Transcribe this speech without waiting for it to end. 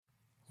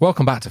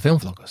Welcome back to Film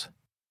Vloggers.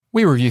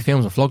 We review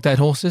films and flog dead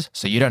horses,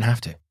 so you don't have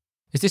to.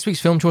 Is this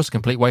week's film choice a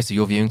complete waste of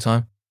your viewing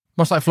time?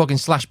 Much like flogging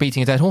 /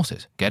 beating a dead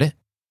horses, get it?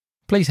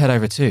 Please head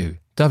over to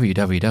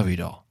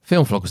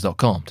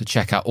www.filmvloggers.com to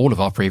check out all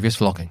of our previous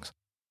vloggings.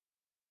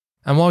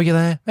 And while you're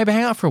there, maybe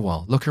hang out for a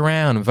while, look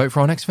around and vote for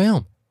our next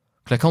film.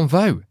 Click on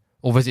vote,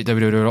 or visit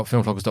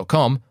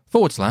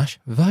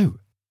www.filmvloggers.com/vote.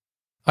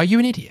 Are you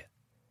an idiot?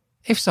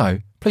 If so,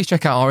 please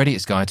check out our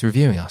Idiot's Guide to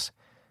Reviewing Us,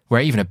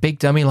 where even a big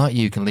dummy like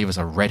you can leave us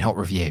a red-hot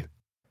review.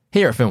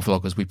 Here at Film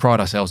Vloggers, we pride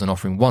ourselves on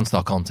offering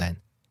 1-star content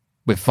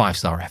with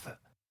 5-star effort.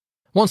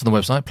 Once on the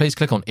website, please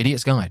click on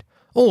Idiot's Guide,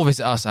 or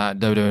visit us at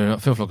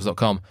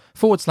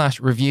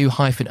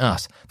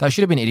www.filmvloggers.com/review-us. That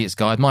should have been Idiot's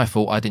Guide. My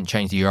fault, I didn't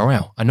change the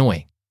URL.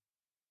 Annoying.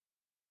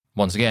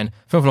 Once again,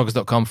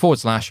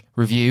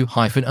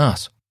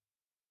 filmvloggers.com/review-us.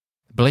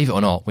 Believe it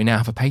or not, we now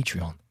have a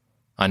Patreon.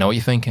 I know what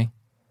you're thinking.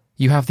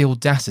 You have the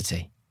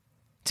audacity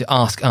to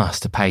ask us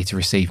to pay to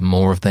receive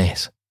more of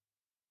this.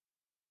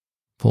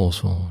 Pause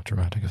for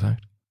dramatic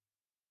effect.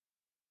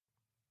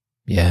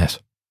 Yes.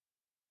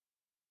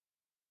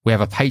 We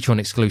have a Patreon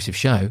exclusive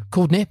show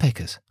called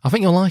Nitpickers. I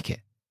think you'll like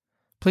it.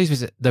 Please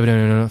visit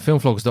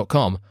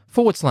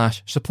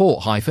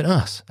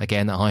www.filmvloggers.com/support-us.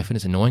 Again, that hyphen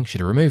is annoying,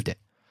 should have removed it.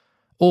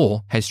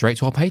 Or head straight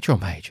to our Patreon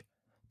page.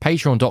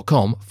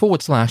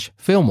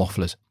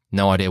 Patreon.com/filmwafflers.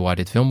 No idea why I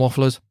did film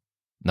wafflers.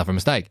 Another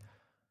mistake.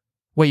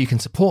 Where you can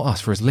support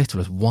us for as little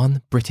as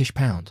 £1 British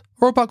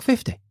or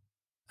 $1.50.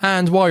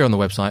 And while you're on the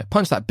website,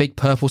 punch that big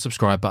purple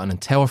subscribe button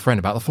and tell a friend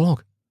about the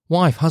vlog.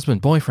 Wife,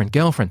 husband, boyfriend,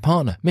 girlfriend,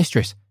 partner,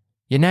 mistress,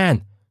 your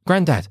nan,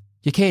 granddad,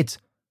 your kids.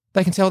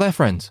 They can tell their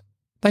friends.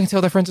 They can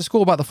tell their friends at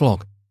school about the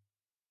vlog.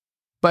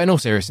 But in all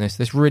seriousness,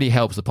 this really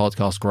helps the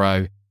podcast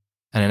grow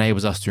and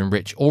enables us to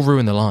enrich or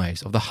ruin the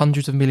lives of the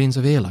hundreds of millions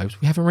of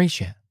earlobes we haven't reached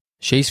yet.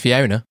 She's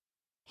Fiona.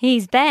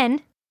 He's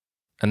Ben.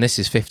 And this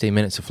is 15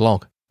 minutes of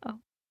vlog. Oh.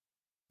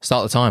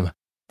 Start the timer.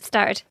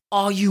 Started.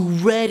 Are you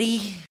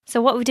ready?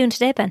 So what are we doing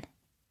today, Ben?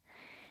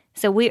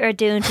 So we are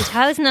doing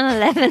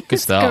 2011 Good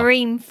start.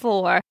 Scream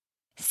 4,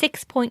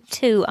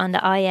 6.2 on the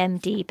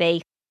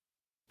IMDb.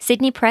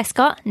 Sydney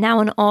Prescott, now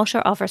an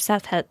author of her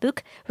self-help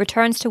book,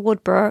 returns to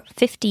Woodborough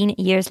 15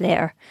 years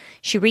later.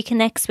 She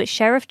reconnects with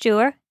Sheriff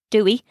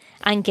Dewey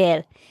and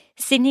Gail.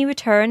 Sydney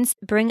returns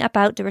bring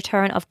about the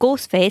return of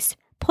Ghostface,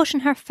 pushing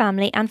her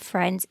family and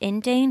friends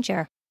in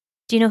danger.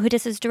 Do you know who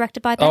this is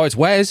directed by, Ben? Oh, it's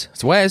Wes.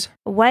 It's Wes.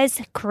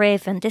 Wes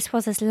Craven. This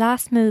was his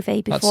last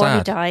movie before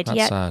he died.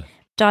 That's sad.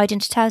 Died in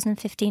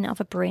 2015 of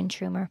a brain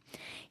tumour.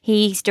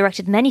 He's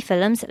directed many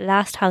films: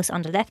 Last House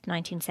on the Left,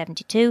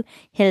 1972,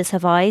 Hills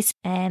Have Eyes,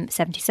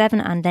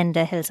 77, and then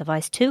The Hills Have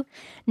Eyes 2,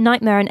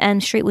 Nightmare on Elm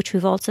Street, which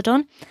we've also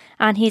done,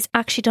 and he's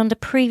actually done the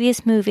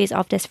previous movies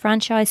of this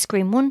franchise: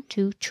 Scream 1,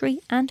 2,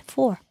 3 and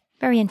 4.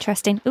 Very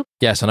interesting. Oop.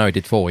 Yes, I know he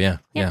did 4, yeah.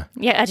 Yeah,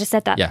 I just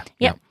said that.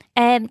 Yeah.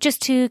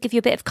 Just to give you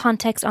a bit of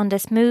context on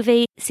this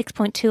movie,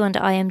 6.2 on the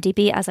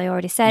IMDb, as I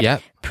already said. Yeah.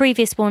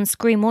 Previous one,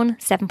 Scream 1,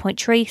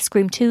 7.3,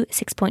 Scream 2,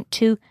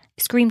 6.2,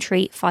 Scream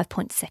 3,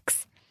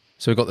 5.6.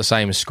 So we've got the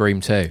same as Scream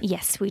 2.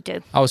 Yes, we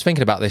do. I was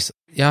thinking about this.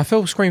 Yeah, I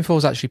feel Scream 4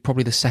 is actually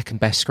probably the second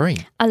best Scream.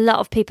 A lot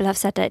of people have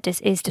said that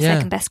this is the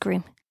second best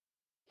Scream.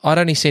 I'd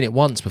only seen it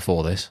once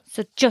before this.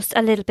 So just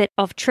a little bit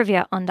of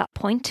trivia on that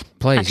point.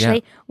 Please,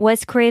 actually,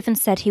 Wes Craven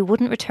said he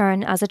wouldn't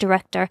return as a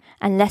director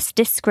unless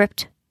this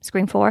script,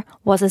 Scream 4,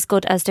 was as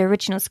good as the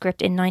original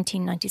script in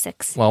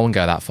 1996. Well, I wouldn't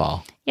go that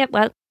far. Yep,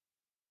 well,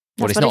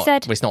 that's it's what not, he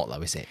said. Well, it's not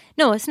though, is it?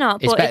 No, it's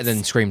not. It's but better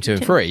than Scream 2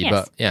 and 3, yes.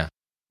 but yeah.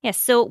 Yes,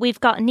 so we've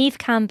got Neve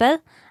Campbell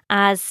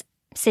as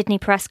Sydney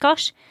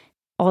Prescott,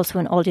 also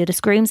in all the other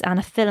Screams, and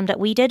a film that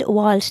we did,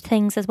 Wild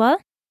Things, as well.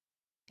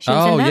 She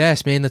was in that.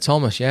 Yes, me and the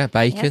Thomas,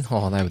 Bacon. Yes.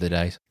 Oh, they were the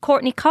days.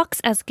 Courtney Cox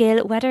as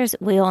Gail Weathers.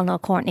 We all know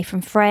Courtney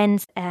from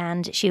Friends,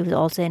 and she was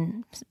also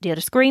in the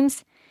other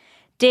Screams.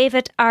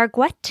 David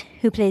Arquette,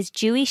 who plays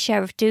Dewey,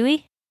 Sheriff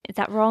Dewey. Is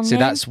that wrong? So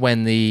name? that's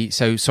when the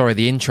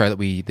intro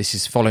this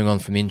is following on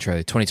from the intro,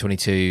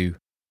 2022.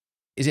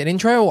 Is it an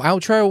intro or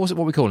outro, or what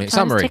are we calling it?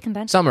 Time's Summary. ticking,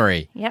 Ben.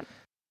 Summary. Yep.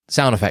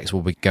 Sound effects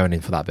will be going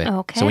in for that bit.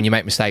 Okay. So when you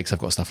make mistakes, I've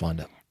got stuff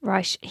lined up.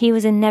 Right. He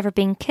was in Never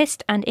Been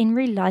Kissed, and in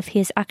real life,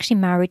 he is actually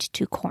married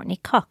to Courtney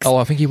Cox. Oh,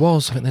 I think he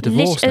was. I think they're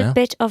divorced Little now.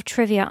 bit of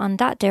trivia on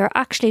that. They were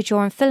actually,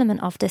 during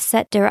filming of this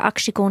set, they were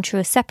actually going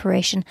through a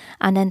separation,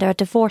 and then their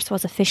divorce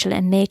was official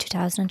in May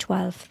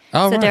 2012.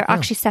 Oh, so right, they're yeah.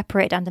 actually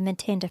separated, and they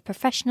maintained a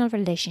professional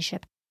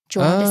relationship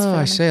during this Oh, filming.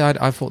 I see.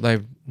 I thought they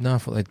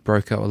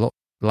broke up a lot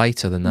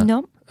later than that.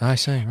 No. I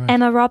see, right.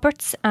 Emma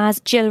Roberts as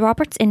Jill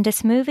Roberts in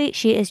this movie.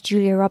 She is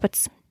Julia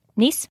Roberts'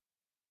 niece.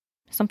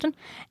 Something.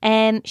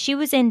 She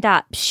was in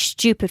that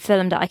stupid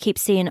film that I keep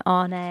seeing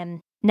on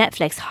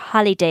Netflix,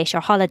 Holidash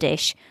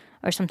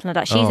or something like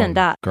that. She's in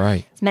that.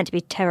 Great. It's meant to be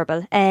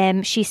terrible.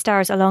 She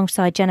stars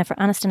alongside Jennifer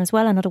Aniston as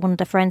well, another one of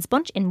the Friends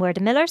bunch in We're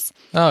the Millers.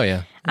 Oh,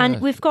 yeah. And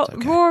we've got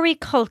okay. Rory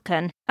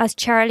Culkin as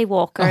Charlie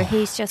Walker. Oh.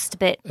 He's just a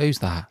bit... Who's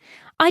that?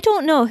 I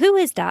don't know. Who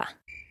is that?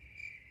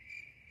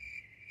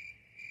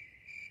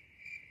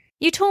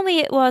 You told me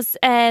it was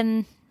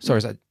Sorry,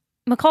 is that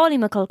Macaulay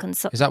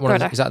Culkin's is that one?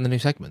 brother. Is that in the new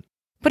segment?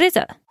 What is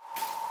it?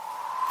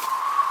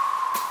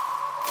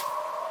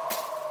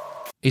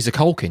 He's a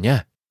Culkin,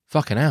 yeah.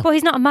 Fucking hell. But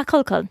he's not a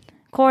McCulkin.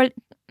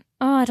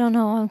 I don't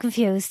know. I'm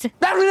confused.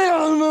 Have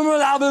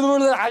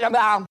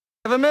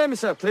I made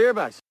myself clear,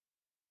 Bax?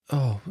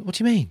 Oh, what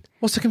do you mean?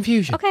 What's the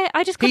confusion? Okay,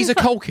 I just couldn't He's a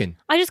Culkin.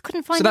 I just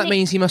couldn't find So that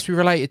means he must be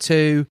related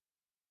to...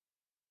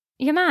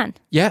 your man.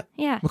 Yeah.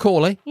 Yeah.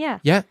 Macaulay. Yeah.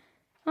 Yeah.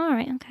 All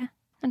right, okay.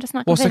 I'm just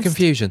not What's convinced. the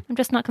confusion? I'm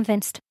just not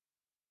convinced.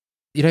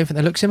 You don't think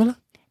they look similar?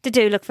 They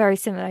do look very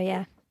similar,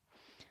 yeah.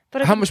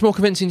 But How much more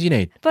convincing do you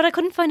need? But I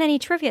couldn't find any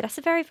trivia. That's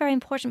a very, very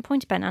important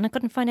point, Ben, and I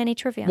couldn't find any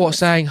trivia. What,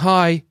 saying,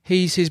 hi,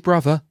 he's his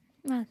brother?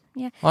 Well,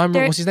 yeah.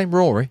 What's his name?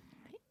 Rory?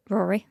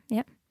 Rory,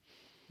 yeah.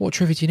 What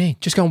trivia do you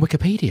need? Just go on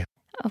Wikipedia.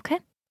 Okay.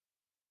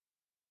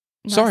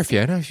 Sorry,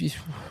 Fiona.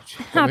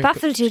 I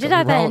baffled you, did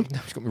I, Ben?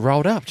 It's got me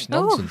rolled up. Just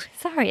nonsense.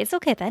 Sorry. It's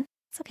okay, Ben.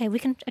 It's okay. We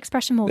can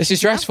express emotions. This is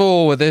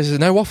stressful. There's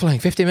no waffling.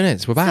 50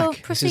 minutes. We're back.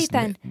 So proceed,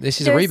 Ben. This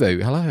is a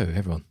reboot. Hello,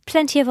 everyone.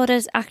 Plenty of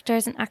others,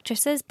 actors and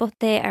actresses, but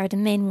they are the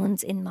main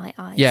ones in my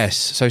eyes. Yes.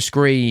 So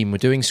Scream. We're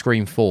doing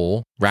Scream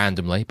 4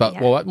 randomly. But,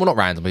 well, not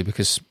randomly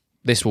because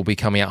this will be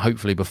coming out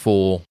hopefully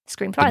before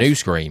Scream 5. The new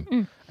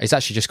Scream. It's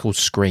actually just called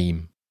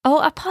Scream.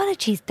 Oh,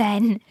 apologies,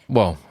 Ben.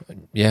 Well,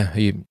 yeah.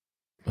 I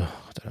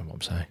don't know what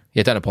I'm saying.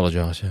 Yeah, don't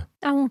apologise. Yeah.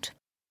 I won't.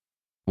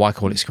 Why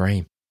call it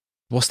Scream?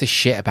 What's this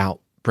shit about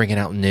bringing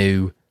out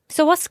new...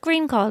 So what's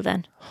Scream called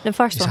then? The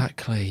first one?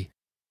 Exactly.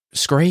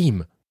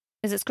 Scream.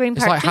 Is it Scream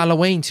It's Part like 2?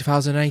 Halloween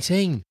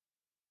 2018.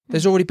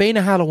 There's already been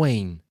a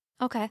Halloween.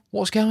 Okay.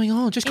 What's going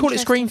on? Just call it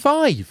Scream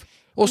 5.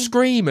 Or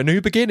Scream, A New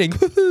Beginning.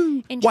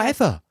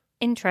 Whatever.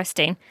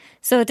 Interesting.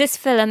 So this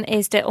film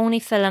is the only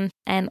film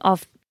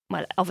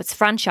of its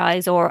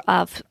franchise or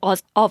of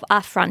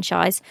a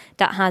franchise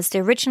that has the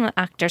original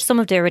actors, some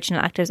of the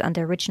original actors and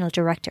the original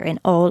director in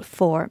all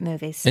 4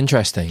 movies.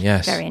 Interesting,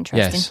 yes. Very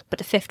interesting. Yes. But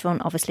the 5th one,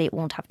 obviously, it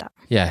won't have that.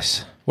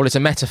 Yes. Well, it's a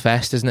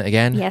meta-fest, isn't it,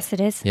 again? Yes, it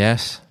is.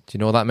 Yes. Do you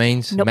know what that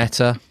means? Nope.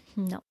 Meta?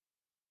 No.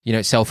 You know,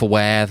 it's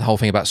self-aware. The whole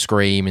thing about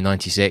Scream in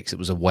 96, it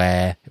was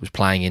aware. It was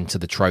playing into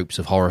the tropes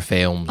of horror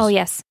films. Oh,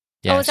 yes.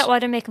 Yes. Oh, is that why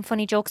they're making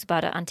funny jokes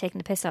about it and taking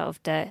the piss out of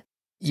the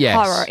Yes.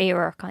 horror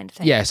era kind of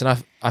thing? Yes,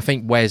 and I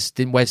think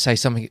didn't Wes say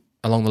something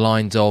along the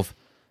lines of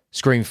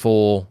Scream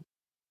 4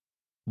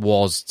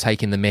 was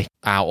taking the mick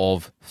out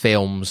of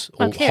films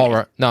or clearly.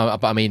 horror. No,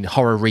 but I mean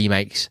horror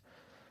remakes.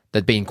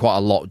 There'd been quite a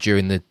lot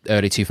during the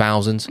early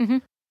 2000s. Mm-hmm.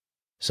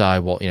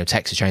 So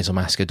Texas Chainsaw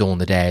Massacre, Dawn of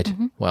the Dead.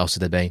 Mm-hmm. What else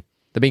had there been?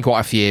 There'd been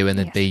quite a few, and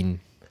there'd been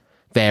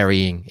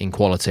varying in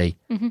quality.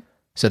 Mm-hmm.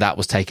 So that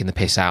was taking the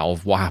piss out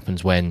of what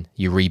happens when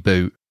you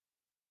reboot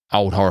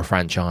old horror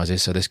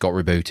franchises. So this got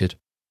rebooted.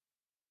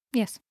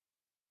 Yes.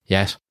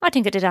 Yes. I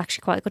think it did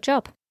actually quite a good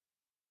job.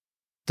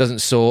 Doesn't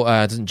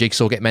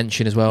Jigsaw get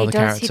mentioned as well?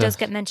 He does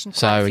get mentioned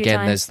quite a So few again,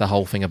 times. there's the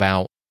whole thing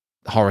about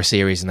horror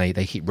series, and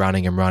they keep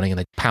running and running, and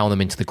they pound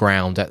them into the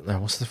ground.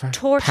 What's the phrase?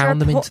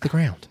 Pound them into the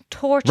ground.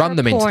 Torture Run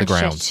them into the porn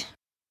ground. shit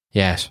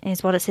Yes.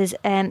 is what it says.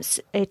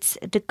 It's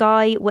the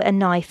guy with a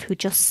knife who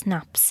just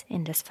snaps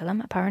in this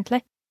film,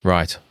 apparently.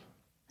 Right.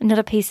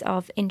 Another piece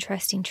of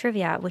interesting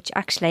trivia, which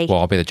actually... Well,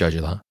 I'll be the judge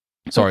of that.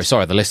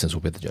 Sorry, the listeners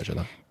will be the judge of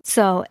that.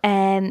 So,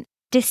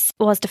 this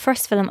was the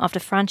first film of the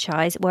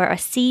franchise where a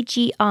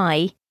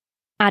CGI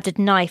added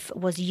knife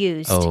was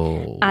used,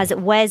 as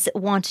Wes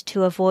wanted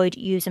to avoid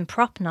using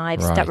prop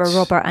knives that were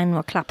rubber and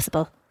were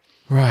collapsible.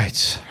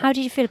 Right. How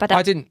did you feel about that?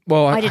 I didn't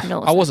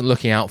know. I wasn't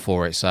looking out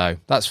for it, so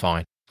that's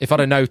fine. If I'd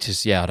have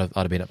noticed, I'd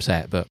have been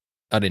upset, but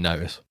I didn't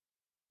notice.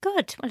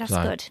 Good. Well, that's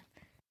good.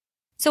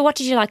 So what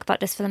did you like about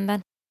this film,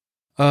 Ben?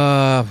 What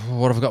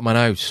have I got in my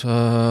notes?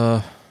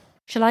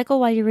 Shall I go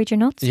while you read your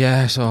notes?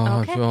 Yes.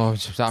 Okay.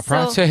 Is that a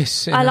practice?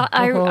 So,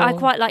 I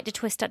quite liked the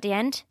twist at the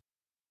end.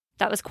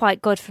 That was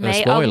quite good for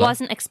me. I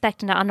wasn't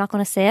expecting that. I'm not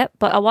going to say it,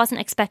 but I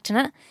wasn't expecting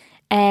it.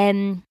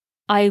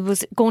 I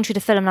was going through the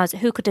film and I was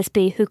like, who could this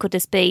be? Who could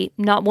this be?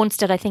 Not once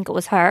did I think it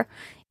was her,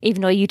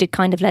 even though you did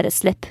kind of let it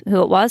slip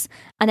who it was.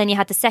 And then you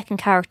had the second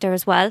character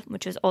as well,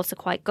 which was also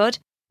quite good.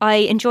 I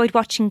enjoyed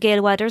watching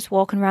Gail Weathers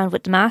walking around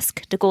with the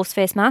mask, the ghost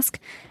face mask,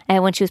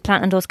 when she was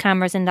planting those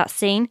cameras in that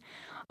scene.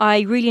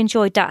 I really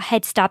enjoyed that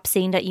head stab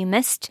scene that you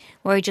missed,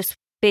 where he just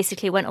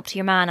basically went up to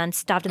your man and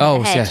stabbed him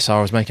in the head. Yes,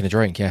 I was making a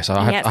drink. Yes,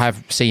 I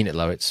have seen it,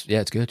 though. It's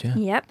good. Yeah.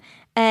 Yep.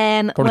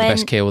 Probably the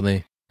best kill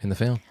in the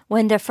film.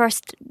 When they're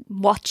first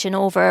watching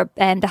over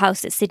the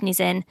house that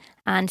Sydney's in,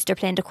 and they're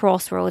playing the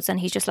Crossroads,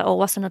 and he's just like, "Oh,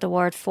 what's another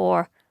word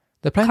for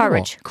they're playing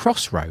courage?"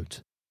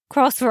 Crossroads.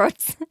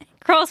 Crosswords.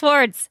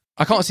 Crosswords.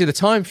 I can't see the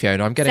time,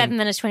 Fiona. I'm getting 7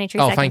 minutes 23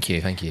 seconds. Oh, thank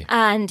you.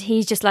 And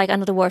he's just like,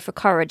 another word for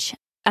courage,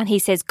 and he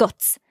says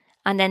guts.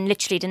 And then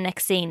literally the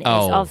next scene is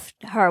of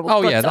her with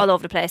guts all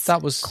over the place.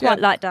 That was quite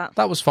like that.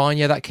 That was fine.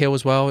 Yeah, that kill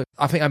as well.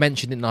 I think I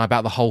mentioned, didn't I,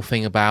 about the whole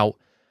thing about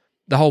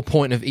the whole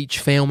point of each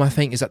film, I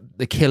think, is that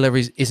the killer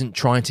isn't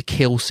trying to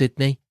kill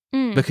Sydney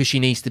because she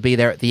needs to be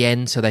there at the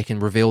end so they can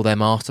reveal their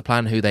master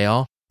plan, who they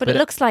are. But it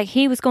looks like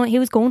he was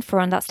going for her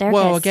on that staircase.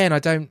 Well, again,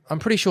 I'm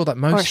pretty sure that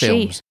most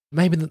films,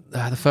 maybe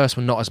the first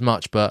one not as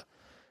much, but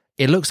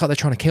it looks like they're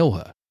trying to kill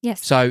her.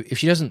 Yes. So if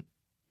she doesn't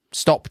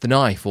stop the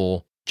knife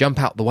or jump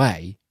out the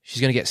way,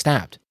 she's going to get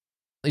stabbed.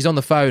 He's on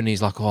the phone and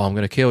he's like, "Oh, I'm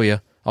going to kill you."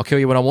 I'll kill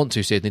you when I want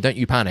to, Sydney. Don't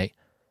you panic.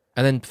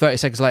 And then 30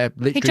 seconds later,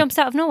 He literally jumps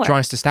out of nowhere.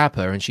 tries to stab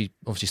her, and she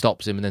obviously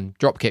stops him and then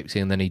drop kicks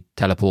him, and then he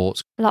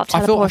teleports. A lot of I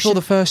teleportation. thought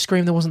the first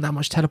Scream, there wasn't that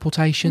much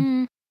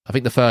teleportation. I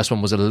think the first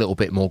one was a little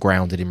bit more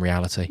grounded in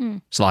reality.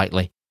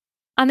 Slightly.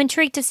 I'm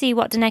intrigued to see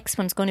what the next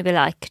one's going to be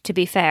like, to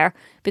be fair,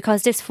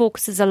 because this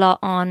focuses a lot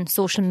on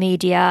social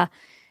media,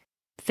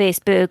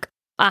 Facebook,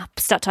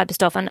 apps, that type of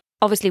stuff. And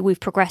obviously we've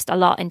progressed a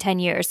lot in 10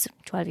 years,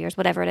 12 years,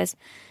 whatever it is.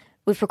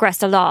 We've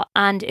progressed a lot.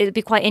 And it'll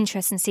be quite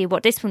interesting to see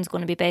what this one's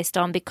going to be based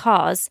on,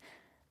 because,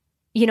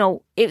 you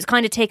know, it was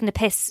kind of taking the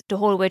piss the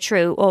whole way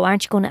through. Oh,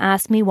 aren't you going to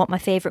ask me what my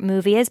favourite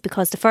movie is?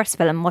 Because the first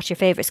film, what's your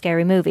favourite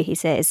scary movie, he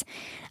says.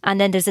 And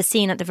then there's a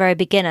scene at the very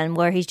beginning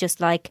where he's just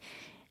like,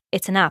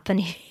 it's an app.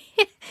 And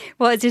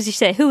what does he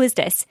say? Who is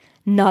this?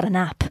 Not an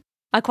app.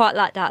 I quite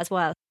like that as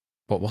well.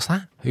 What's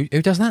that? Who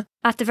does that?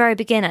 At the very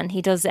beginning,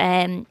 he does.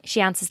 She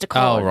answers the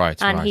call. Oh, right.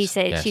 And right, he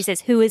says, yes. she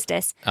says, "Who is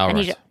this?" Oh, and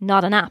right. he's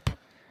not an app.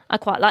 I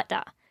quite like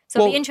that. So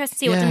it'll be interesting to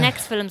see what the yeah.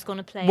 next film's going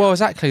to play. Well, out.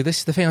 exactly. This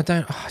is the thing.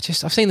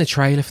 I've seen the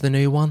trailer for the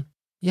new one.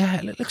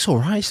 Yeah, it looks all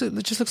right.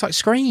 It just looks like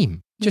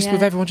Scream, just Yeah.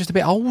 with everyone just a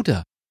bit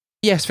older.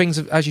 Yes, things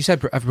have, as you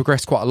said, have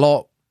progressed quite a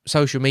lot.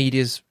 Social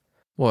media's,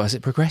 well, has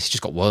it progressed? It's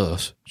just got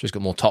worse. It's just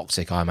got more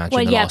toxic, I imagine,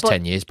 Well, in the yeah, last but-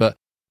 10 years. But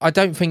I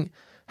don't think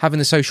having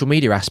the social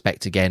media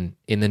aspect again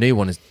in the new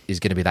one is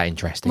going to be that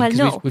interesting. Well, 'Cause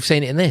no. we've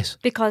seen it in this.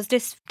 Because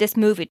this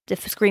movie, the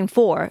Scream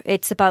 4,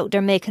 it's about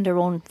they're making their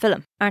own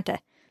film, aren't they?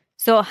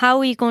 So how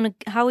are you going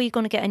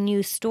to get a new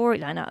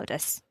storyline out of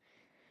this?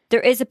 There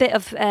is a bit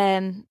of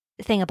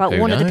thing about Who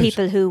one of the knows?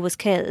 people who was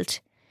killed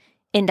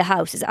in the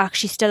house is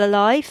actually still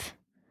alive.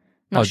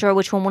 Not Oh. sure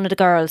which one. One of the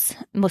girls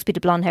must be the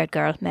blonde-haired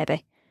girl,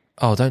 maybe.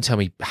 Oh, don't tell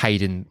me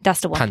Hayden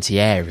That's the one.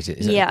 Pantier, is it?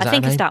 Is Yeah, that I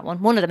think her it's name? that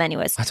one. One of them,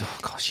 anyways. Oh,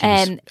 gosh, she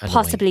was annoying,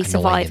 possibly annoying in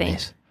surviving.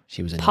 this.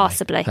 She was annoying.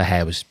 Possibly. Her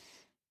hair was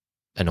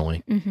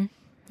annoying.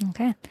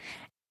 Okay.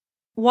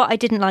 What I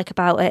didn't like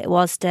about it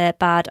was the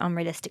bad,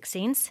 unrealistic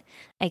scenes.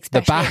 The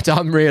Especially, bad,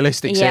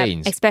 unrealistic yeah,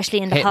 scenes. especially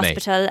in the Hit me.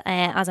 hospital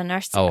as a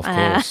nurse. Oh, of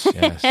course.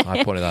 Yes,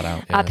 I pointed that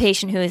out. A Yes.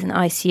 patient who is in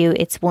ICU,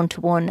 it's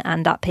 1-to-1,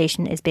 and that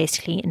patient is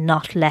basically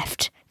not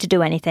left to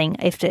do anything.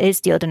 If there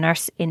is the other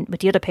nurse with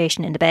the other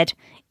patient in the bed,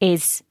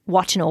 is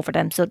watching over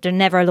them, so they're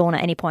never alone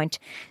at any point.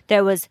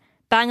 There was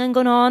banging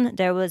going on,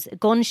 there was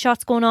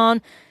gunshots going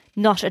on.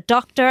 Not a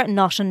doctor,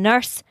 not a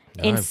nurse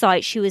in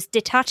sight. She was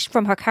detached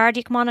from her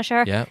cardiac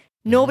monitor. Yeah.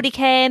 Nobody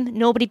came,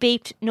 nobody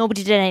beeped,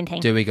 nobody did anything.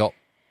 Dewey got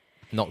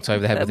knocked over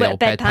the head with the old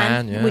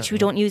bedpan. Yeah. which we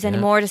don't use Yeah.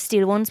 anymore. The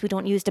steel ones, we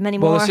don't use them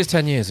anymore. Well, this is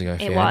 10 years ago. It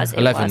Fiona. was, it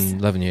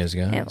 11 years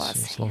ago. It It's-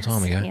 was. It's a long yes,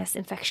 time ago. Yes,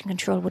 infection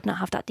control would not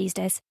have that these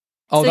days.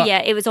 Oh, So that- yeah,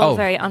 it was all oh.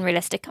 very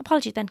unrealistic.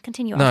 Apologies, Ben.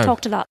 Continue. No. I've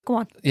talked a lot. Go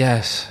on.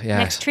 Yes, yes.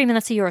 Next 3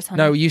 minutes of yours, honey.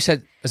 No, you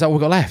said, is that all we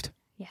got left?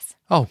 Yes.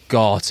 Oh,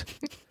 God.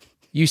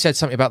 You said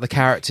something about the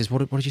characters.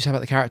 What did you say about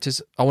the characters?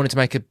 I wanted to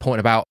make a point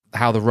about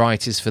how the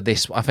writers for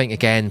this, I think,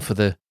 again,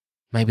 for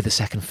maybe the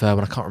second, third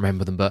one, I can't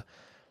remember them, but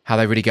how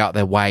they really go out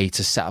their way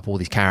to set up all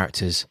these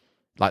characters.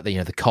 Like,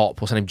 the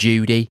cop, what's her name,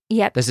 Judy?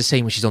 Yep. There's the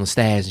scene where she's on the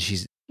stairs and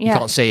you Yeah.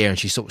 can't see her and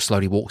she sort of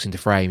slowly walks into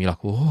frame. You're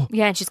like, whoa.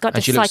 Yeah, and she's got And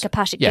this she looks-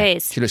 psychopathic Yeah,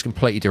 gaze. she looks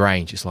completely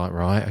deranged. It's like,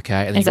 right,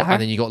 okay. And Is it her?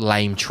 then you got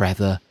lame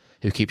Trevor,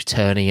 who keeps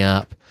turning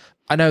up.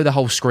 I know the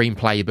whole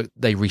screenplay, but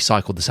they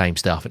recycled the same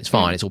stuff, and it's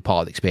fine. It's all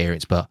part of the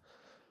experience, but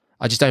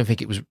I just don't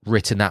think it was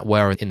written that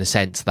well in the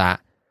sense that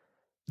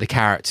the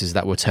characters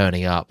that were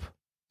turning up,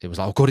 it was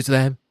like, oh, God, it's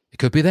them. It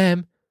could be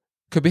them.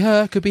 Could be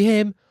her. Could be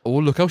him. Oh,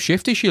 look how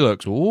shifty she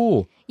looks.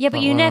 Oh. Yeah, but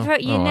Oh, you well,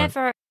 never,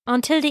 all right.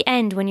 until the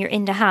end when you're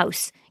in the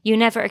house, you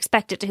never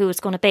expected who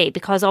it's going to be,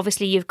 because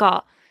obviously you've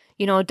got,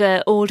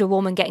 the older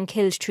woman getting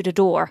killed through the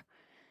door.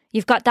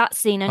 You've got that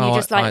scene and you're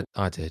just like,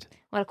 I did.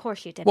 well, of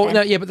course you did. Well, then.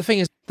 no, yeah, but the thing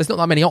is, there's not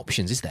that many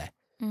options, is there?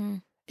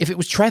 If it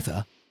was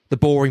Trevor, the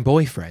boring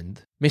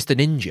boyfriend, Mr.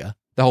 Ninja,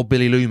 the whole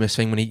Billy Loomis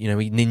thing when he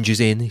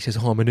ninjas in, he says,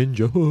 oh, I'm a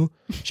ninja.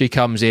 She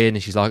comes in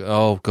and she's like,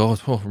 oh, God,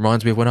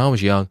 reminds me of when I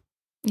was young.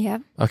 Yeah.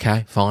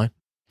 Okay, fine.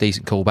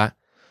 Decent callback.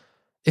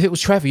 If it was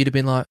Trevor, you'd have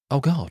been like, oh,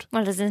 God.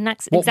 Well, there's the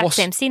exact what's-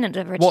 same scene in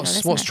the original, What's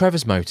isn't it?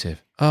 Trevor's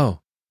motive? Oh,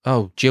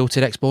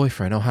 jilted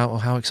ex-boyfriend. Oh,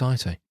 how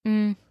exciting.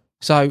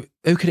 So,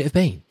 who could it have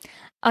been?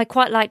 I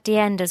quite liked the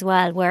end as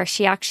well, where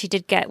she actually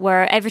did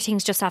where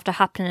everything's just after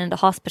happening in the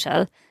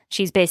hospital.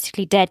 She's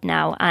basically dead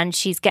now, and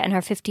she's getting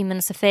her 15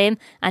 minutes of fame,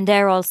 and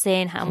they're all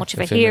saying how much of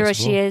a 15 hero minutes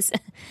of she is,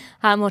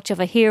 how much of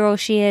a hero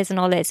she is, and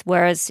all this,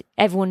 whereas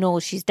everyone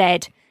knows she's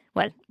dead.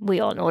 Well, we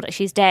all know that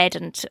she's dead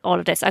and all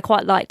of this. I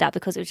quite liked that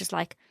because it was just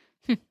like,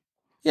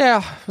 Yeah,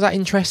 was that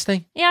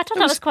interesting? yeah, I thought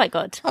that was quite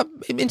good.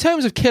 In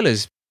terms of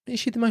killers,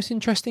 is she the most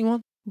interesting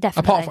one?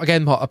 Definitely.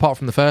 Apart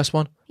from the first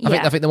one, I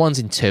Yeah. think the ones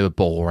in 2 are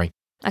boring.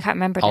 I can't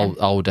remember them.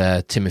 Old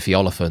Timothy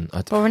Oliphant.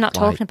 But we're not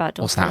talking about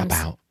those what's that films.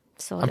 about?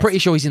 So I'm pretty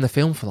sure he's in the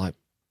film for like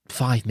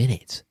 5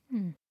 minutes.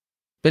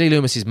 Billy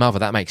Loomis's mother.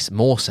 That makes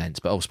more sense.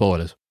 But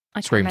spoilers. I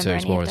can't Scream remember 2. any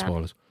of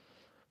Spoilers.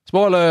 that.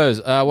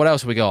 Spoilers. What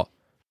else have we got?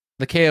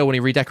 The kill when he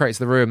redecorates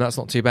the room. That's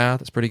not too bad.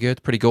 That's pretty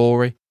good. Pretty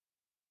gory.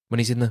 When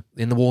he's in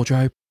the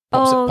wardrobe.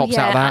 Pops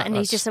yeah, out of that. and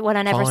he's That's just,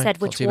 I never fine. said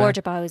Not which too bad.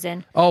 wardrobe I was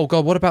in. Oh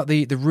God, what about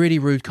the really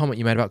rude comment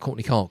you made about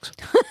Courtney Cox?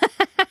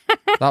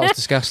 That was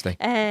disgusting.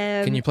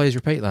 Can you please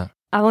repeat that?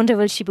 I wonder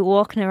will she be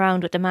walking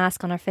around with the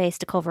mask on her face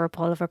to cover up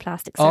all of her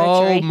plastic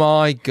surgery? Oh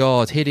my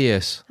God,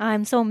 hideous.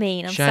 I'm so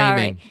mean. I'm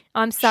Shaming. sorry.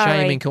 I'm sorry.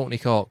 Shaming Courtney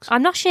Cox.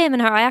 I'm not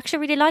shaming her. I actually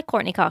really like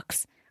Courtney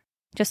Cox.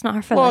 Just not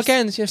her fillers. Well,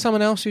 again,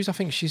 someone else who's, I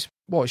think she's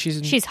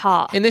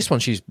hot. In this one,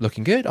 she's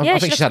looking good. Yeah, I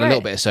think she's had a little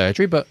bit of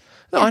surgery, but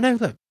no, I know,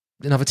 look,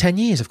 another 10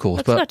 years, of course.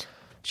 Looks but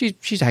good.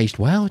 she's aged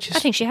well. I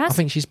think she has. I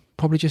think she's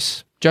probably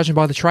just, judging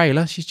by the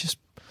trailer, she's just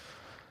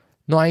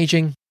not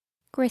aging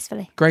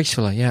gracefully.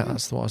 Yeah,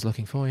 that's what I was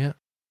looking for, yeah.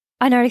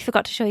 I nearly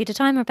forgot to show you the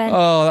timer, Ben.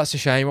 Oh, that's a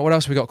shame. What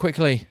else have we got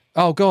quickly?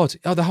 Oh, God.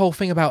 Oh, the whole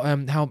thing about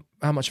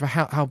how much of a...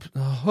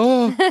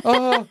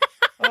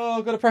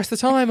 I've got to press the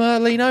timer,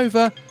 lean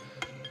over.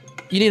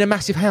 You need a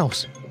massive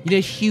house. You need a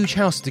huge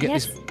house to get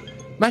this.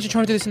 Imagine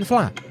trying to do this in the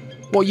flat.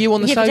 What, you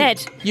on the sofa?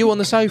 You on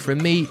the sofa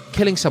and me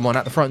killing someone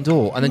at the front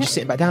door and then just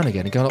sitting back down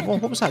again and going,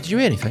 like, what was that? Did you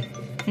hear anything?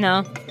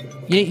 No.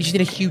 You just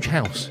need a huge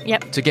house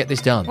to get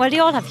this done. Well, they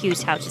all have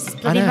huge houses. It's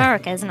bloody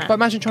America, isn't it? But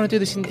imagine trying to do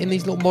this in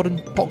these little modern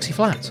boxy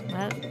flats.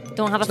 Well,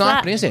 don't have a it's flat. Not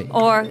happening, is it?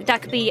 Or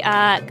that could be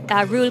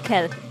a rule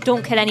kill.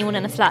 Don't kill anyone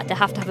in a flat. They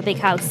have to have a big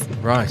house.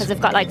 Right. Because they've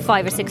got like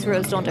 5 or 6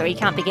 rules, don't they? You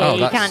can't be gay.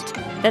 You can't...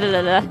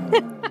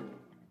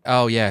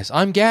 Oh, yes.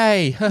 I'm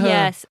gay.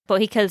 Yes,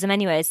 but he kills him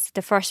anyways.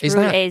 The first rule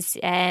is...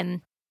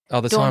 the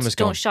timer's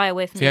gone. Don't shy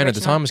away from Fiona, the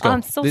the timer's gone.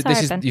 I'm so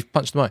sorry, Ben. You've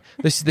punched the mic.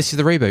 This is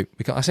the reboot.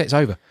 I say it's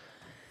over.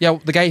 Yeah,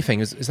 the gay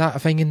thing, is that a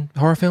thing in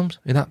horror films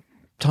in that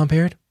time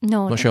period?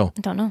 No. Not sure.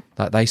 I don't know.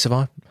 That they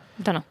survive?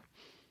 I don't know.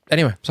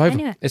 Anyway, it's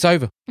over. It's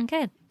over.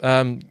 Okay.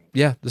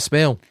 Yeah, the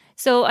spiel.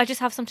 So I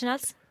just have something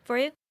else for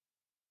you?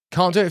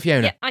 Can't do it,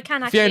 Fiona. Yeah, I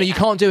can actually. Fiona, you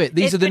can't do it.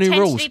 These are the new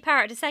rules. It's potentially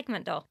part of the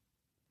segment, though.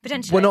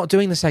 Potentially. We're not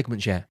doing the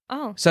segments yet.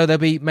 Oh. So there'll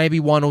be maybe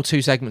 1 or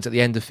 2 segments at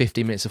the end of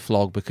 15 minutes of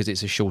Flog because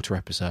it's a shorter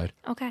episode.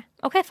 Okay,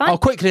 fine. Oh,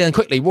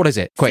 quickly. What is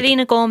it? Quick.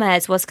 Selena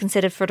Gomez was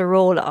considered for the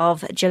role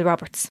of Jill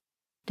Roberts,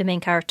 the main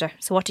character.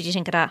 So what did you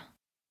think of that?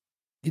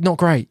 Not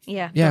great.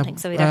 Yeah, I don't think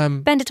so either.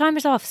 Ben, the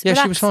timer's off. So yeah,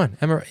 relax. she was fine.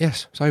 Emma,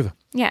 yes, it's over.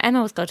 Yeah,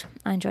 Emma was good.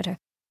 I enjoyed her.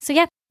 So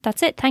yeah,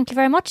 that's it. Thank you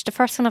very much. The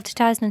first one of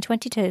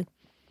 2022.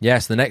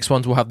 Yes, the next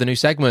ones will have the new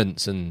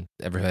segments and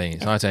everything.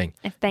 Exciting.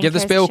 Give the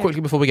cares, spiel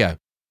quickly before we go.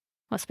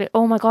 What's spiel?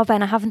 Oh my God,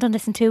 Ben, I haven't done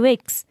this in 2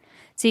 weeks.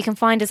 So you can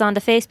find us on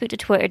the Facebook, the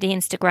Twitter, the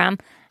Instagram.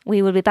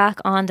 We will be back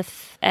on the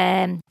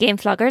Game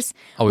Floggers.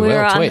 Oh, we will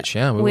on Twitch,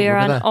 yeah. We're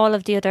on all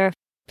of the other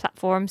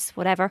platforms,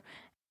 whatever.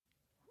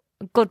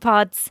 Good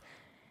Pods.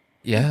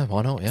 Yeah,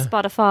 why not? Yeah.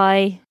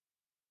 Spotify.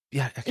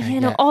 Yeah,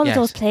 okay. All of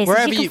those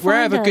places.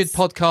 Wherever good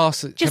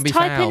podcasts just can be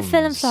found. Just type in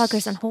Film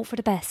Floggers and hope for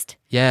the best.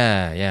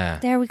 Yeah.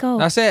 There we go.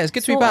 That's it. It's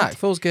good to be back.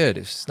 Feels good.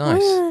 It's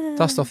nice.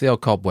 Dust off the old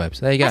cobwebs.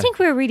 There you go. I think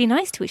we were really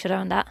nice to each other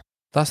on that.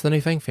 That's the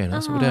new thing, Fiona.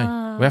 That's what we're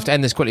doing. We have to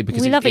end this quickly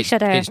because we love each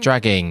other. It's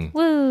dragging.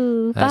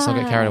 Woo. Let's not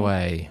get carried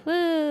away.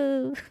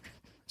 Woo.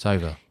 It's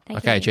over.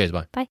 Okay, cheers.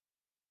 Bye. Bye.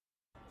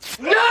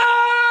 No!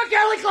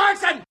 Kelly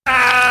Clarkson!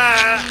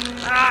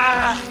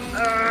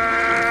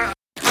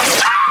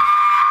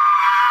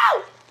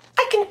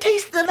 I can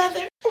taste the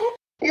leather.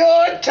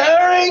 You're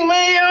tearing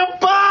me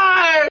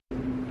apart!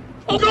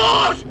 Oh,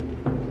 God!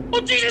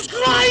 Oh, Jesus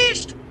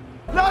Christ!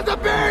 Not the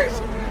bears!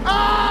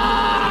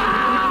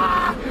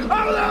 Ah!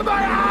 Oh, my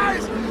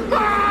eyes!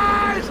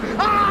 Eyes!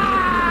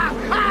 Ah!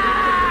 Ah!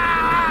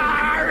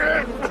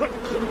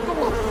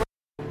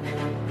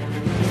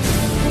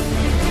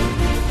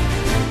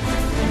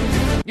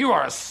 You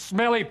are a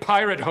smelly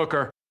pirate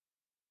hooker.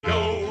 Yo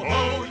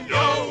ho,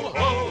 yo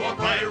ho, a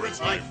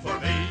pirate's life for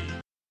me.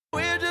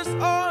 We're just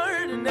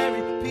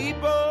ordinary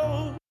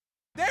people.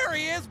 There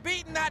he is,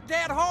 beating that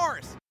dead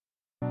horse.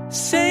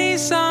 Say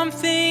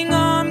something,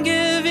 I'm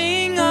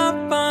giving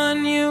up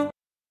on you.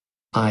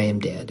 I am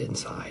dead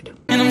inside.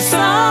 And I'm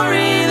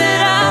sorry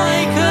that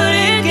I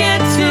couldn't get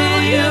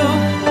to you.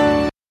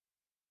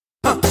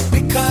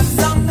 Because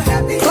I'm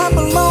happy. Clap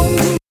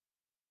along.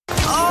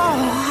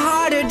 Oh,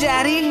 harder,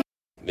 Daddy.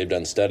 They've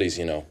done studies,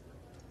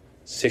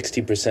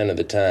 60% of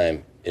the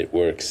time, it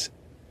works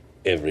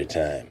every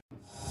time.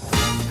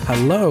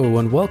 Hello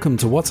and welcome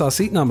to What's Our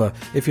Seat Number.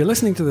 If you're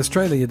listening to this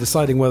trailer, you're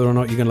deciding whether or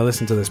not you're going to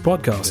listen to this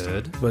podcast.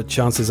 Good. But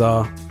chances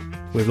are,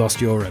 we've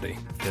lost you already.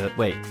 Good.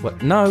 Wait,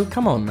 what? No,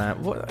 come on, Matt.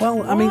 What?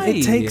 Well, I mean,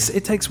 it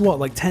takes what,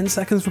 like 10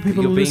 seconds for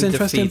people to lose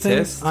interest in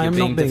things? I am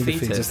not being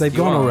defeatist. They've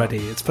gone already.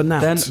 It's for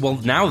now. Well,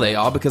 now they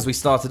are because we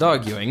started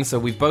arguing, so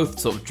we've both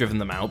sort of driven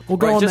them out. Well,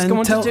 go on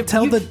then.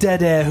 Tell the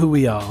dead air who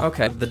we are.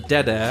 Okay, the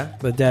dead air.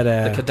 The dead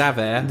air. The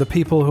cadaver. The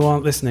people who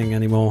aren't listening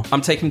anymore.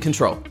 I'm taking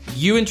control.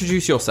 You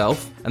introduce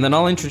yourself, and then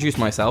I'll introduce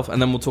myself,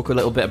 and then we'll talk a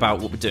little bit about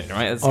what we're doing,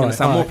 right? It's going to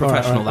sound more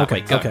professional that way.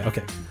 Go.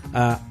 Okay.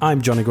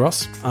 I'm Johnny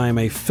Gross. I'm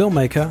a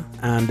filmmaker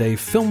and a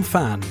film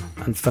fan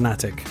and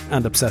fanatic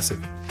and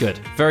obsessive. Good.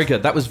 Very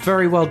good. That was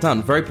very well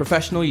done. Very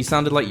professional. You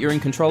sounded like you're in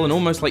control and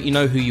almost like you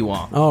know who you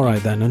are. All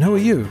right, then. And who are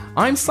you?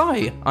 I'm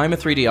Sai. I'm a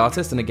 3D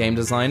artist and a game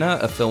designer,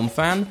 a film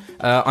fan.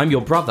 I'm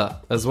your brother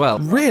as well.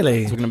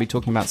 Really? So we're going to be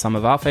talking about some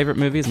of our favourite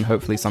movies and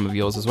hopefully some of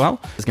yours as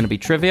well. There's going to be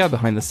trivia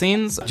behind the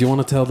scenes. Do you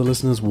want to tell the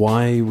listeners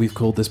why we've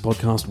called this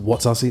podcast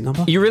What's Our Seat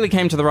Number? You really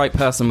came to the right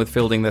person with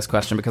fielding this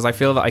question because I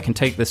feel that I can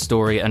take this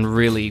story and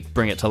really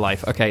bring it to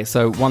life. Okay,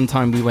 so one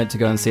time we went to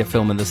go and see a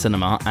film in the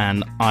cinema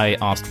and I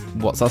asked,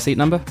 what's our seat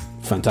number?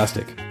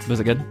 Fantastic. Was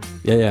it good?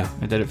 Yeah.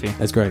 I did it for you.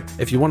 It's great.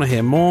 If you want to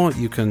hear more,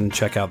 you can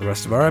check out the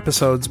rest of our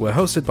episodes. We're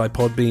hosted by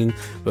Podbean,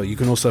 but you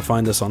can also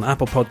find us on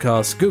Apple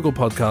Podcasts, Google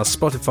Podcasts,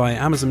 Spotify,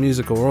 Amazon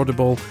Music or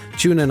Audible,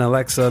 TuneIn,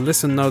 Alexa,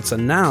 Listen Notes,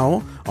 and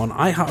now on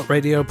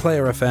iHeartRadio,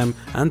 Player FM,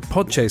 and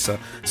Podchaser.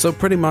 So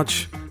pretty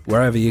much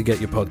wherever you get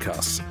your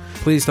podcasts.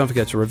 Please don't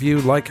forget to review,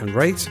 like, and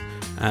rate,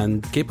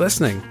 and keep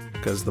listening,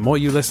 because the more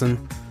you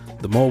listen,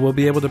 the more we'll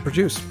be able to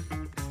produce.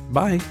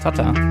 Bye.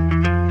 Ta-ta.